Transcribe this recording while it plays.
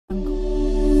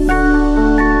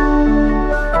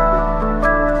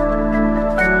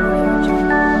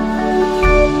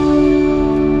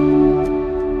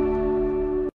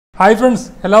Hi friends,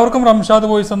 എല്ലാവർക്കും Ramshad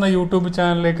voice എന്ന YouTube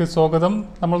ചാനലിലേക്ക് സ്വാഗതം.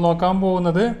 നമ്മൾ നോക്കാൻ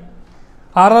പോകുന്നത്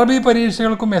RRB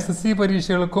പരീക്ഷകൾക്കും SSC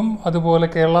പരീക്ഷകൾക്കും അതുപോലെ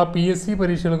കേരള PSC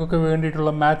പരീക്ഷകൾക്കൊക്കെ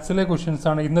വേണ്ടിയിട്ടുള്ള മാത്സിലെ ക്വസ്റ്റ്യൻസ്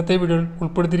ആണ് ഇന്നത്തെ വീഡിയോയിൽ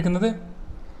ഉൾപ്പെടുത്തിയിരിക്കുന്നത്.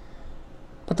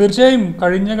 അപ്പോൾ തീർച്ചയായും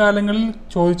കഴിഞ്ഞ കാലങ്ങളിൽ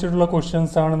ചോദിച്ചിട്ടുള്ള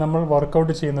ക്വസ്റ്റ്യൻസ് ആണ് നമ്മൾ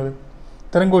വർക്കൗട്ട് ചെയ്യുന്നത്.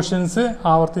 ഇത്തരം ക്വസ്റ്റ്യൻസ്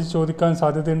ആവർത്തിച്ച് ചോദിക്കാൻ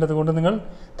സാധ്യതയുണ്ട്. അതുകൊണ്ട് നിങ്ങൾ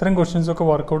ഇത്തരം ക്വസ്റ്റ്യൻസ് ഒക്കെ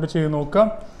വർക്കൗട്ട് ചെയ്ത് നോക്കുക.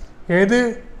 ഏത്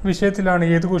വിഷയത്തിലാണ്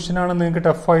ഏത് ക്വസ്റ്റ്യനാണ് നിങ്ങൾക്ക്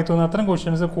ടഫായി തോന്നുന്നത് അത്തരം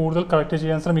ക്വസ്റ്റ്യൻസ് കൂടുതൽ കളക്ട്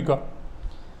ചെയ്യാൻ ശ്രമിക്കുക.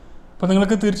 അപ്പോൾ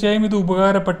നിങ്ങൾക്ക് തീർച്ചയായും ഇത്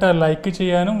ഉപകാരപ്പെട്ട ലൈക്ക്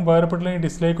ചെയ്യാനും ഉപകാരപ്പെട്ടില്ലെങ്കിൽ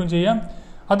ഡിസ്ലൈക്കും ചെയ്യാം.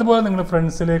 അതുപോലെ നിങ്ങൾ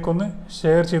ഫ്രണ്ട്സിലേക്കൊന്ന്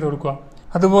ഷെയർ ചെയ്ത് കൊടുക്കുക.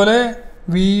 അതുപോലെ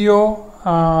VO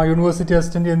യൂണിവേഴ്സിറ്റി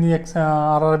അസിസ്റ്റൻ്റ് എന്നീ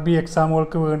RRB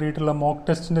എക്സാമുകൾക്ക് വേണ്ടിയിട്ടുള്ള മോക്ക്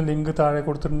ടെസ്റ്റിൻ്റെ ലിങ്ക് താഴെ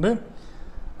കൊടുത്തിട്ടുണ്ട്.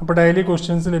 അപ്പോൾ ഡെയിലി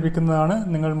ക്വസ്റ്റ്യൻസ് ലഭിക്കുന്നതാണ്.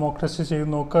 നിങ്ങൾ മോക്ക് ടെസ്റ്റ് ചെയ്ത്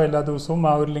നോക്കുക എല്ലാ ദിവസവും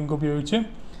ആ ഒരു ലിങ്ക് ഉപയോഗിച്ച്.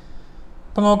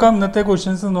 അപ്പോൾ നോക്കാം, ഇന്നത്തെ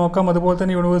ക്വസ്റ്റ്യൻസ് നോക്കാം. അതുപോലെ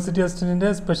തന്നെ യൂണിവേഴ്സിറ്റി അസിസ്റ്റൻറ്റിൻ്റെ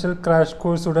സ്പെഷ്യൽ ക്രാഷ്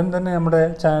കോഴ്സ് ഉടൻ തന്നെ നമ്മുടെ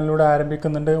ചാനലിലൂടെ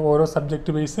ആരംഭിക്കുന്നുണ്ട്. ഓരോ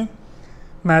സബ്ജക്റ്റ് ബേസ്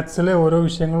മാത്സിലെ ഓരോ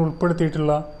വിഷയങ്ങൾ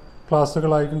ഉൾപ്പെടുത്തിയിട്ടുള്ള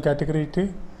ക്ലാസ്സുകളായിരിക്കും, കാറ്റഗറിയിട്ട്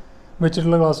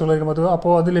വെച്ചിട്ടുള്ള ക്ലാസ്സുകളായിരിക്കും.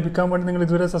 അപ്പോൾ അത് ലഭിക്കാൻ വേണ്ടി നിങ്ങൾ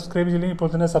ഇതുവരെ സബ്സ്ക്രൈബ് ചെയ്യില്ലെങ്കിൽ ഇപ്പോൾ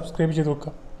തന്നെ സബ്സ്ക്രൈബ് ചെയ്ത്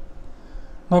നോക്കാം.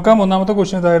 നോക്കാം, ഒന്നാമത്തെ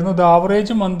ക്വസ്റ്റ്യൻ ഇതായിരുന്നു. The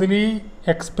average monthly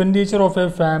expenditure of A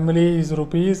family is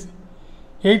rupees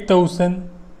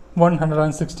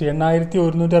 8,160.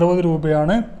 8,160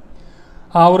 രൂപയാണ്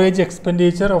average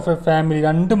expenditure of A family.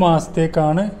 2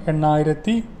 മാസത്തേക്കാണ്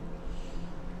 8,160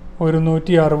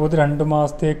 2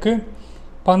 മാസത്തേക്ക്.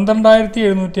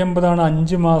 12,780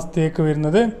 5 മാസത്തേക്ക്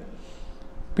വരുന്നത്.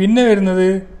 പിന്നെ വരുന്നത്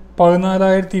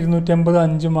 14,250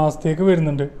 5 മാസത്തേക്ക്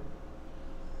വരുന്നുണ്ട്.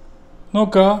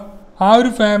 നോക്കുക, ആ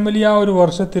ഒരു ഫാമിലി ആ ഒരു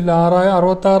വർഷത്തിൽ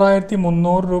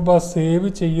 66,300 രൂപ സേവ്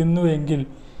ചെയ്യുന്നുവെങ്കിൽ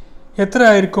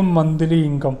എത്രയായിരിക്കും മന്ത്ലി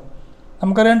ഇൻകം?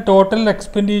 നമുക്കറിയാം ടോട്ടൽ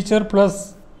എക്സ്പെൻഡിച്ചർ പ്ലസ്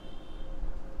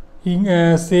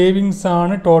സേവിങ്സ്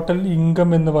ആണ് ടോട്ടൽ ഇൻകം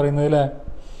എന്ന് പറയുന്നത് അല്ലേ.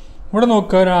 ഇവിടെ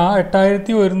നോക്കുക,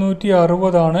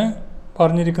 8,160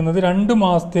 പറഞ്ഞിരിക്കുന്നത്. 2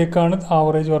 മാസത്തേക്കാണ്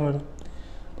ആവറേജ് പറഞ്ഞത്.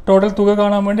 ടോട്ടൽ തുക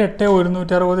കാണാൻ വേണ്ടി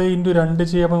 8,160 × 2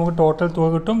 ചെയ്യുമ്പോൾ നമുക്ക് ടോട്ടൽ തുക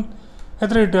കിട്ടും.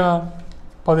 എത്ര കിട്ടുക?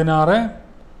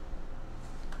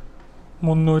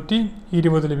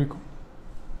 16,320 ലഭിക്കും.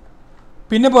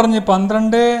 പിന്നെ പറഞ്ഞ്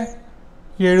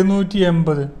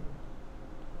 12,780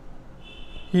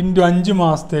 × 5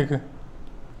 മാസത്തേക്ക്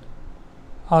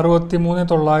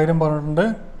 63,900 പറഞ്ഞിട്ടുണ്ട്.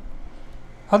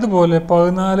 അതുപോലെ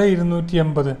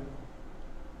 14,280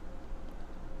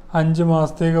 5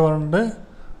 മാസത്തേക്ക് പറഞ്ഞിട്ടുണ്ട്.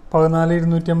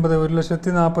 14,280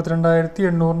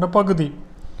 1,42,800 പകുതി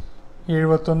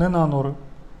 71,400.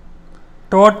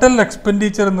 ടോട്ടൽ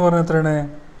എക്സ്പെൻഡിച്ചർ എന്ന് പറഞ്ഞാൽ എത്രയാണ്?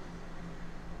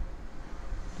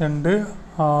 2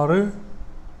 6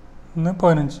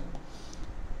 15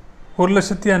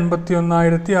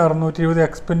 1,51,620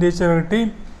 എക്സ്പെൻഡിച്ചർ കിട്ടി.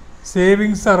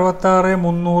 സേവിങ്സ്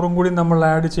 66,300 കൂടി നമ്മൾ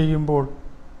ആഡ് ചെയ്യുമ്പോൾ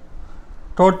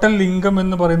ടോട്ടൽ ഇൻകം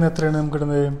എന്ന് പറയുന്നത് എത്രയാണ് നമുക്ക്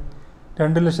കിട്ടുന്നത്?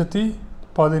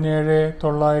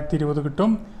 2,17,920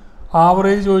 കിട്ടും.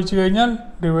 ആവറേജ് ചോദിച്ചു കഴിഞ്ഞാൽ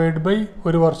ഡിവൈഡ് ബൈ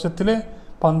ഒരു വർഷത്തിൽ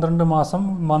 12 മാസം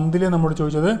മന്ത്ലി നമ്മൾ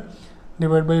ചോദിച്ചത്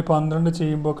ഡിവൈഡ് ബൈ 12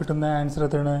 ചെയ്യുമ്പോൾ കിട്ടുന്ന ആൻസർ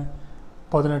എത്രയാണ്?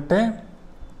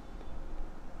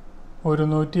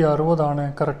 18,160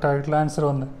 കറക്റ്റായിട്ടുള്ള ആൻസർ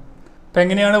വന്നത്. അപ്പം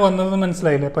എങ്ങനെയാണ് വന്നതെന്ന്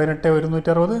മനസ്സിലായില്ലേ?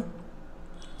 18,160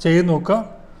 ചെയ്ത് നോക്കുക.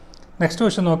 നെക്സ്റ്റ്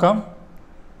ക്വസ്റ്റ്യൻ നോക്കാം.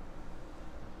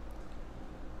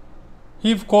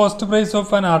 If cost price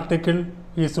of an article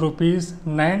is rupees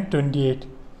 928.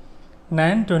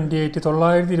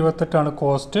 928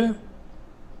 cost.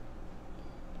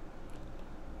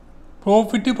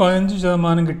 Profit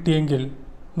 15% കിട്ടിയെങ്കിൽ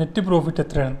നെറ്റ് പ്രോഫിറ്റ്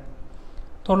എത്രയാണ്?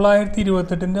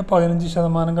 928ൻ്റെ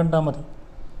 15% കണ്ടാൽ മതി.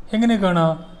 എങ്ങനെ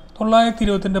കാണാം?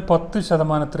 928ൻ്റെ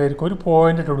 10% എത്രയായിരിക്കും? ഒരു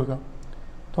പോയിൻ്റ് ഇട്ട് കൊടുക്കുക.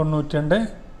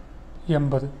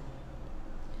 92,80.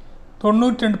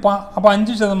 92. അപ്പോൾ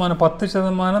 5%,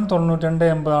 10%,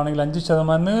 92,80 ആണെങ്കിൽ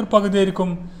 5% നേർപകുതി ആയിരിക്കും.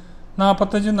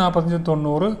 45,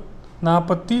 45,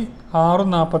 90,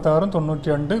 46,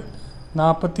 46, 92,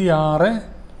 46,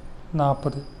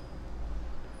 40.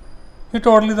 ഈ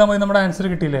ടോട്ടൽ ചെയ്താൽ മതി, നമ്മുടെ ആൻസർ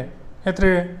കിട്ടിയില്ലേ? എത്ര?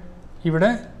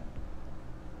 ഇവിടെ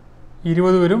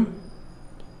 20 വരും,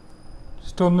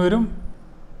 1 വരും,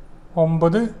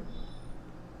 9.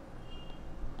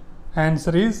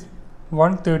 Answer is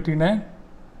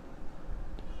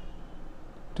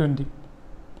 139,20.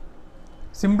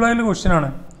 സിമ്പിളായിട്ടുള്ള ക്വസ്റ്റ്യൻ ആണ്.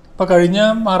 ഇപ്പോൾ കഴിഞ്ഞ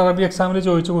RRB എക്സാമിൽ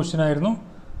ചോദിച്ച ക്വസ്റ്റ്യൻ ആയിരുന്നു.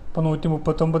 ഇപ്പോൾ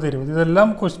 139,20. ഇതെല്ലാം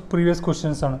പ്രീവിയസ്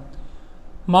ക്വസ്റ്റ്യൻസ് ആണ്.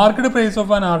 Market price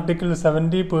of an article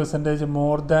 70%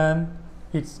 more than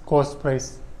it's cost price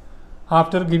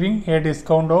after giving A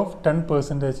discount of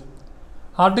 10%.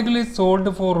 Article is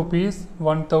sold for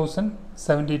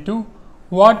 ₹1,072.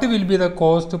 What will be the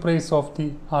cost price of the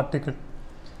article?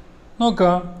 നോക്കുക,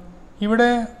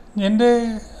 ഇവിടെ എൻ്റെ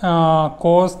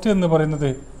cost എന്ന്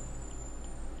പറയുന്നത്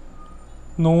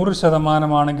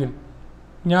 100%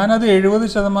 ഞാനത്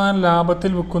 70%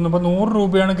 ലാഭത്തിൽ വിൽക്കുന്നു. അപ്പോൾ 100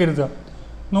 രൂപയാണ് കരുതുക.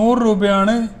 100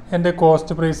 രൂപയാണ് എൻ്റെ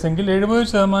കോസ്റ്റ് പ്രൈസ് എങ്കിൽ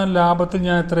 70% ലാഭത്തിൽ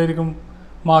ഞാൻ എത്രയായിരിക്കും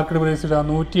മാർക്കറ്റ് പ്രൈസ് ഇടുക?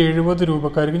 170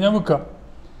 രൂപക്കായിരിക്കും ഞാൻ വിൽക്കുക.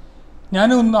 ഞാൻ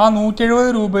ആ 170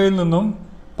 രൂപയിൽ നിന്നും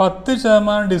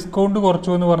 10% ഡിസ്കൗണ്ട് കുറച്ചു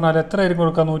എന്ന് പറഞ്ഞാൽ എത്രയായിരിക്കും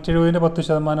കൊടുക്കുക? 170ൻ്റെ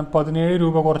 10%, 17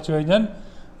 രൂപ കുറച്ച് കഴിഞ്ഞാൽ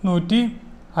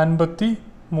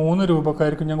 153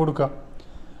 രൂപക്കായിരിക്കും ഞാൻ കൊടുക്കുക.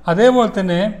 അതേപോലെ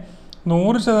തന്നെ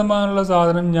 100%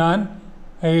 സാധനം ഞാൻ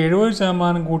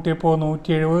 70% കൂട്ടിയപ്പോൾ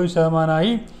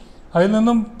 170%. അതിൽ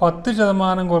നിന്നും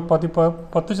 10% കുറച്ച്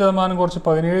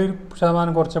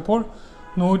 17% കുറച്ചപ്പോൾ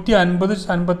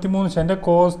 153. എൻ്റെ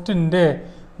കോസ്റ്റിൻ്റെ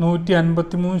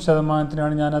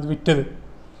 153%-നാണ് ഞാനത് വിറ്റത്.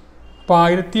 അപ്പോൾ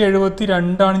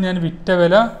 1072 ഞാൻ വിറ്റ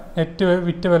വില, നെറ്റ്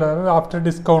വിറ്റ വില ആഫ്റ്റർ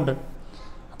ഡിസ്കൗണ്ട്.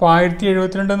 അപ്പോൾ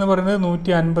 1072 എന്ന് പറയുന്നത്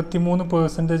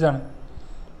 153% ആണ്.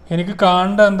 എനിക്ക്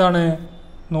കാണേണ്ട എന്താണ്?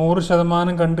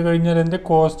 100% കണ്ടു കഴിഞ്ഞാൽ എൻ്റെ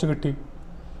കോസ്റ്റ് കിട്ടി.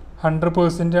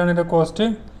 100% ആണ് എൻ്റെ കോസ്റ്റ്.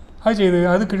 അത്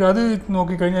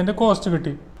നോക്കിക്കഴിഞ്ഞാൽ എൻ്റെ കോസ്റ്റ്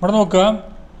കിട്ടി. ഇവിടെ നോക്കുക,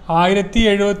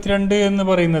 1072 എന്ന്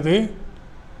പറയുന്നത്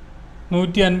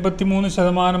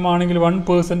 153% ആണെങ്കിൽ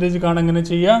 1% കാണാൻ എങ്ങനെ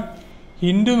ചെയ്യുക?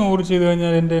 ഇൻറ്റു 100 ചെയ്ത്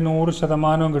കഴിഞ്ഞാൽ എൻ്റെ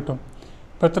 100% കിട്ടും.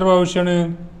 ഇപ്പോൾ എത്ര പ്രാവശ്യമാണ്?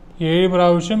 7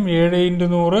 പ്രാവശ്യം. 7 ×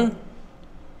 100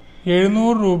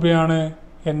 700 രൂപയാണ്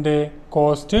എൻ്റെ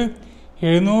കോസ്റ്റ്.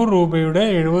 700 രൂപയുടെ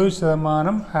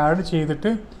 70% ആഡ്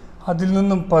ചെയ്തിട്ട് അതിൽ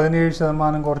നിന്നും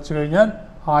 17% കുറച്ച് കഴിഞ്ഞാൽ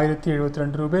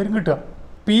 1072 രൂപയായിരിക്കും കിട്ടുക.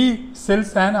 P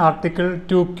sells an article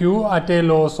to Q at a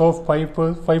loss of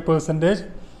 5%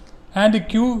 and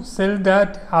Q sell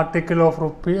that article of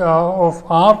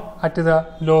R at the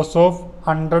loss of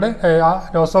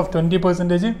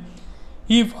 20%.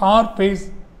 If R pays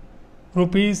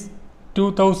rupees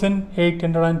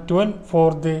 2,812 for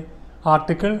the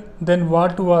article, then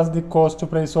what was the cost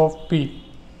price of P?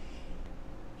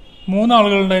 3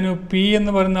 ആളുകളുണ്ടായിരുന്നു. P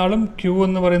എന്ന് പറയുന്ന ആളും Q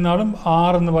എന്ന് പറയുന്ന ആളും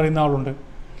R എന്ന് പറയുന്ന ആളുണ്ട്.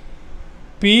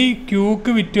 P Qക്ക്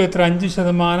വിറ്റു എത്ര?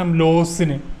 5%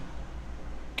 ലോസിന്.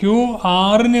 Q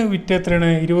Rന് വിറ്റ് എത്രയാണ്?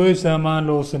 20%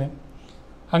 ലോസിന്.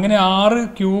 അങ്ങനെ R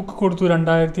Qക്ക് കൊടുത്തു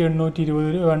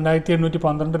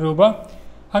 2,812 രൂപ.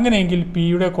 അങ്ങനെയെങ്കിൽ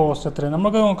Pയുടെ കോസ്റ്റ് എത്രയാണ്?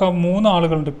 നമുക്ക് നോക്കാം. 3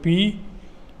 ആളുകളുണ്ട്. P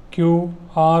Q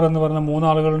R എന്ന് പറയുന്ന 3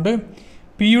 ആളുകളുണ്ട്.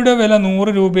 Pയുടെ വില 100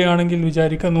 രൂപയാണെങ്കിൽ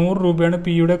വിചാരിക്കുക, 100 രൂപയാണ്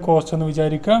Pയുടെ കോസ്റ്റ് എന്ന്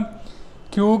വിചാരിക്കുക.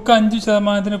 Qക്ക്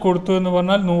 5% കൊടുത്തു എന്ന്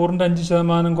പറഞ്ഞാൽ 100ൻ്റെ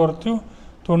 5% കുറച്ചു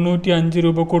 95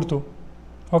 രൂപ കൊടുത്തു.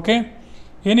 ഓക്കെ.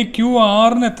 ഇനി Q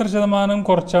Rന് എത്ര ശതമാനം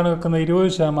കുറച്ചാണ് വെക്കുന്നത്?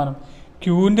 20%.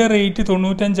 Qൻ്റെ റേറ്റ്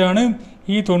 95 ആണ്.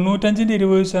 ഈ 95ൻ്റെ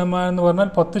 20% എന്ന് പറഞ്ഞാൽ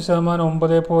 10%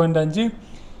 9.5,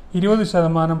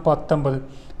 20% 19.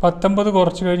 19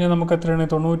 കുറച്ച് കഴിഞ്ഞാൽ നമുക്ക് എത്രയാണ്?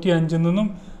 95 നിന്നും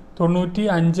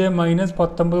 95 മൈനസ്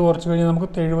 19 കുറച്ച് കഴിഞ്ഞാൽ നമുക്ക്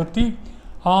 76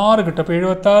 കിട്ടും. അപ്പോൾ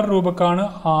 76 രൂപക്കാണ്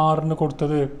Rന്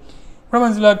കൊടുത്തത്. ഇവിടെ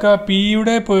മനസ്സിലാക്കുക,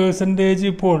 Pയുടെ പേഴ്സൻറ്റേജ്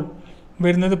ഇപ്പോൾ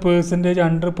വരുന്നത്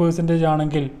 100%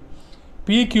 ആണെങ്കിൽ P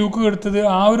Qക്ക് കൊടുത്തത്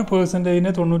ആ ഒരു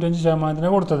പേഴ്സൻറ്റേജിന് 95%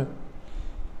 കൊടുത്തത്.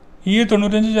 ഈ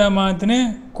 95%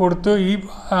 കൊടുത്ത്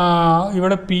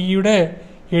ഇവിടെ Pയുടെ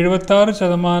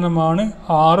 76%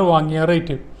 R വാങ്ങിയ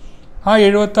റേറ്റ്. ആ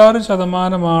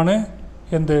 76%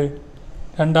 എന്ത്?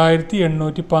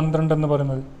 2,812 എന്ന്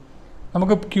പറയുന്നത്.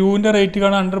 നമുക്ക് Qൻ്റെ റേറ്റ്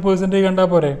കാണാൻ 100% കണ്ടാൽ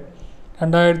പോരെ?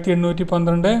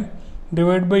 2,812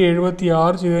 ഡിവൈഡ് ബൈ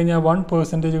 76 ചെയ്ത് കഴിഞ്ഞാൽ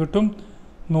 1% കിട്ടും.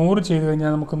 100 ചെയ്ത്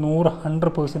കഴിഞ്ഞാൽ നമുക്ക്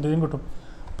 100% കിട്ടും.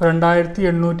 അപ്പോൾ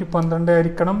 2,812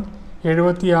 ആയിരിക്കണം.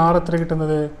 76 എത്ര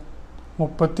കിട്ടുന്നത്?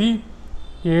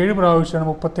 37 പ്രാവശ്യമാണ്.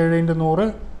 37 × 100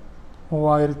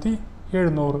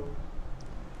 3,700.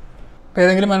 അപ്പോൾ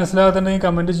ഏതെങ്കിലും മനസ്സിലാകാത്തുണ്ടെങ്കിൽ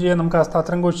കമൻറ്റ് ചെയ്യാൻ. നമുക്ക്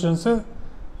അത്തരം ക്വസ്റ്റ്യൻസ്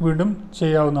വീണ്ടും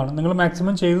ചെയ്യാവുന്നതാണ്. നിങ്ങൾ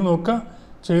മാക്സിമം ചെയ്ത് നോക്കുക.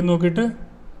 ചെയ്ത് നോക്കിയിട്ട്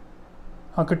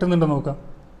കിട്ടുന്നുണ്ടോ നോക്കുക.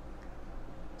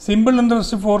 Simple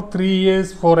interest four 3 years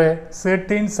for a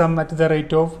certain sum at the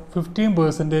rate of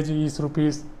 15%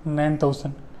 is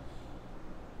 ₹9,000.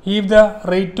 If the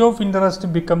rate of interest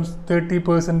becomes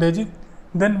 30%,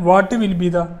 then what will be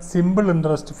the simple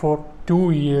interest for 2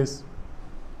 years?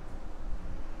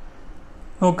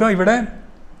 നോക്കുക, ഇവിടെ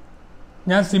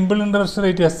ഞാൻ സിമ്പിൾ ഇൻട്രസ്റ്റ്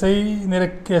റേറ്റ്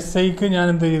SIക്ക് ഞാൻ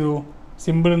എന്ത് ചെയ്തു?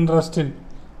 Simple ഇൻട്രസ്റ്റിൽ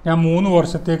ഞാൻ 3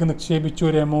 വർഷത്തേക്ക് നിക്ഷേപിച്ചു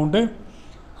ഒരു എമൗണ്ട്.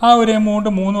 ആ ഒരു എമൗണ്ട്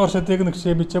 3 വർഷത്തേക്ക്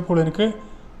നിക്ഷേപിച്ചപ്പോൾ എനിക്ക്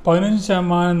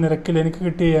 15% നിരക്കിൽ എനിക്ക്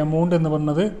കിട്ടിയ എമൗണ്ട് എന്ന്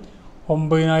പറഞ്ഞത്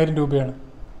 9,000 രൂപയാണ്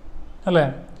അല്ലേ?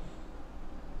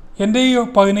 എൻ്റെ ഈ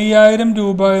 15,000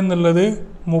 രൂപ എന്നുള്ളത്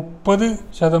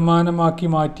 30%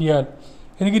 മാറ്റിയാൽ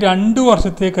എനിക്ക് 2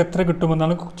 വർഷത്തേക്ക് എത്ര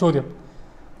കിട്ടുമെന്നാണ് ചോദ്യം.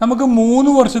 നമുക്ക്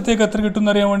 3 വർഷത്തേക്ക് എത്ര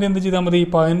കിട്ടുമെന്ന് അറിയാൻ വേണ്ടി എന്ത് ചെയ്താൽ മതി?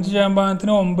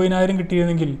 15% 9,000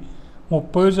 കിട്ടിയിരുന്നെങ്കിൽ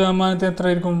 30% എത്ര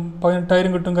ആയിരിക്കും?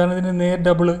 18,000 കിട്ടും. കാരണം ഇതിന് നേർ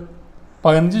ഡബിള്.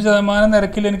 15%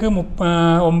 നിരക്കിൽ എനിക്ക്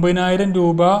 9,000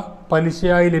 രൂപ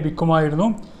പലിശയായി ലഭിക്കുമായിരുന്നു.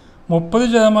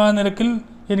 30% നിരക്കിൽ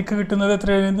എനിക്ക് കിട്ടുന്നത്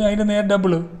എത്രയാണ്? അതിൻ്റെ നേരെ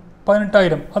ഡബിൾ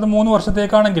 18,000. അത് 3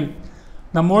 വർഷത്തേക്കാണെങ്കിൽ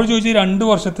നമ്മോട് ചോദിച്ച് 2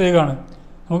 വർഷത്തേക്കാണ്.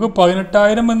 നമുക്ക്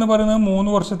 18,000 എന്ന് പറയുന്നത് 3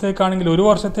 വർഷത്തേക്കാണെങ്കിൽ 1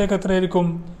 വർഷത്തേക്ക് എത്രയായിരിക്കും?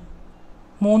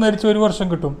 3 അടിച്ച് 1 വർഷം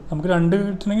കിട്ടും. നമുക്ക് 2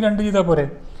 കിട്ടണമെങ്കിൽ 2 ചെയ്താൽ പോരെ.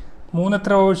 3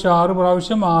 എത്ര പ്രാവശ്യം? 6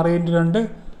 പ്രാവശ്യം. 6 × 2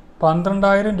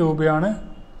 12,000 രൂപയാണ്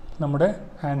നമ്മുടെ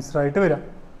ആൻസറായിട്ട് വരിക.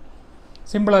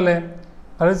 സിമ്പിളല്ലേ?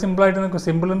 വളരെ സിമ്പിളായിട്ട് നമുക്ക്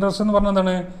സിമ്പിൾ ഇൻട്രസ്റ്റ് എന്ന് പറഞ്ഞാൽ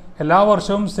എന്താണ്? എല്ലാ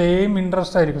വർഷവും സെയിം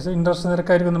ഇൻട്രസ്റ്റ് ആയിരിക്കും, ഇൻട്രസ്റ്റ്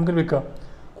നിരക്കായിരിക്കും നമുക്ക് ലഭിക്കുക.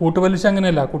 കൂട്ടുപലിശ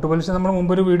അങ്ങനെയല്ല. കൂട്ടുപലിശ നമ്മൾ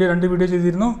മുമ്പ് 2 വീഡിയോ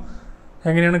ചെയ്തിരുന്നു.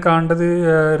 എങ്ങനെയാണ് കാണേണ്ടത്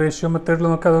റേഷ്യോ മെത്തേഡിൽ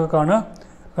നോക്കി അതൊക്കെ കാണുക.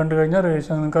 കണ്ടു കഴിഞ്ഞാൽ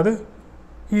റേഷ്യോ നിങ്ങൾക്കത്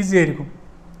ഈസി ആയിരിക്കും.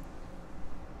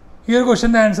 ഈ ഒരു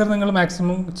ക്വസ്റ്റ്യൻ്റെ ആൻസർ നിങ്ങൾ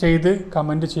മാക്സിമം ചെയ്ത്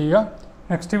കമൻറ്റ് ചെയ്യുക.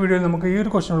 നെക്സ്റ്റ് വീഡിയോയിൽ നമുക്ക് ഈ ഒരു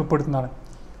ക്വസ്റ്റ്യൻ ഉൾപ്പെടുത്തുന്നതാണ്.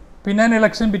 പിന്നെ an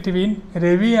election between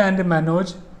Ravi and Manoj.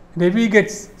 Ravi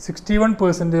gets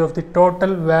 61% of the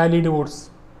total valid votes.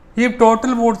 If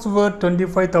total votes were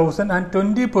 25,000 and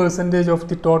 20% of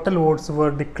the total votes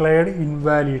were declared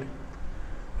invalid,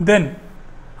 then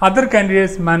other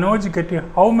candidates Manoj get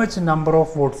how much number of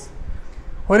votes?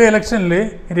 ഒരു ഇലക്ഷനിൽ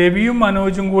രവിയും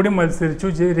മനോജും കൂടി മത്സരിച്ചു.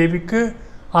 രവിക്ക്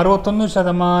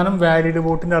 61% valid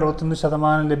വോട്ടിൻ്റെ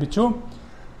 61% ലഭിച്ചു.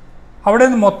 അവിടെ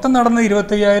മൊത്തം നടന്ന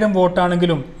 25,000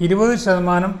 വോട്ടാണെങ്കിലും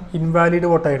 20% invalid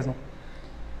വോട്ടായിരുന്നു.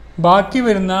 ബാക്കി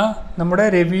വരുന്ന നമ്മുടെ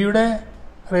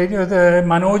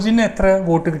മനോജിന് എത്ര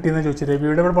വോട്ട് കിട്ടിയെന്ന് ചോദിച്ചു.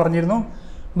 രവിയുടെ ഇവിടെ പറഞ്ഞിരുന്നു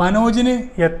മനോജിന്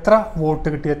എത്ര വോട്ട്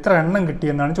കിട്ടി, എത്ര എണ്ണം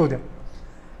കിട്ടിയെന്നാണ് ചോദ്യം.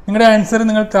 നിങ്ങളുടെ ആൻസർ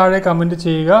നിങ്ങൾ താഴെ കമൻറ്റ്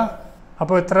ചെയ്യുക.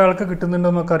 അപ്പോൾ എത്ര ആൾക്ക്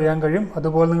കിട്ടുന്നുണ്ടെന്നൊക്കെ അറിയാൻ കഴിയും.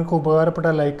 അതുപോലെ നിങ്ങൾക്ക് ഉപകാരപ്പെട്ട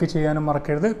ലൈക്ക് ചെയ്യാനും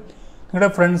മറക്കരുത്. നിങ്ങളുടെ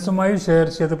ഫ്രണ്ട്സുമായി ഷെയർ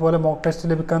ചെയ്തതുപോലെ മോക്ക് ടെസ്റ്റ്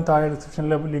ലഭിക്കാൻ താഴെ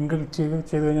ഡിസ്ക്രിപ്ഷനിൽ ലിങ്ക് ചെയ്ത്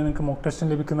കഴിഞ്ഞാൽ നിങ്ങൾക്ക് മോക്ക് ടെസ്റ്റ്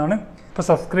ലഭിക്കുന്നതാണ്. ഇപ്പോൾ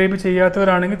സബ്സ്ക്രൈബ്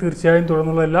ചെയ്യാത്തവരാണെങ്കിൽ തീർച്ചയായും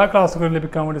തുടർന്നുള്ള എല്ലാ ക്ലാസ്സുകളും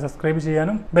ലഭിക്കാൻ വേണ്ടി സബ്സ്ക്രൈബ്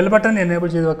ചെയ്യാനും ബെൽ ബട്ടൺ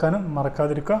എനേബിൾ ചെയ്ത് വെക്കാനും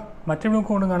മറക്കാതിരിക്കുക. മറ്റൊരു വീഡിയോ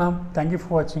കൊണ്ട് കാണാം. Thank you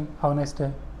for watching. Have A nice day.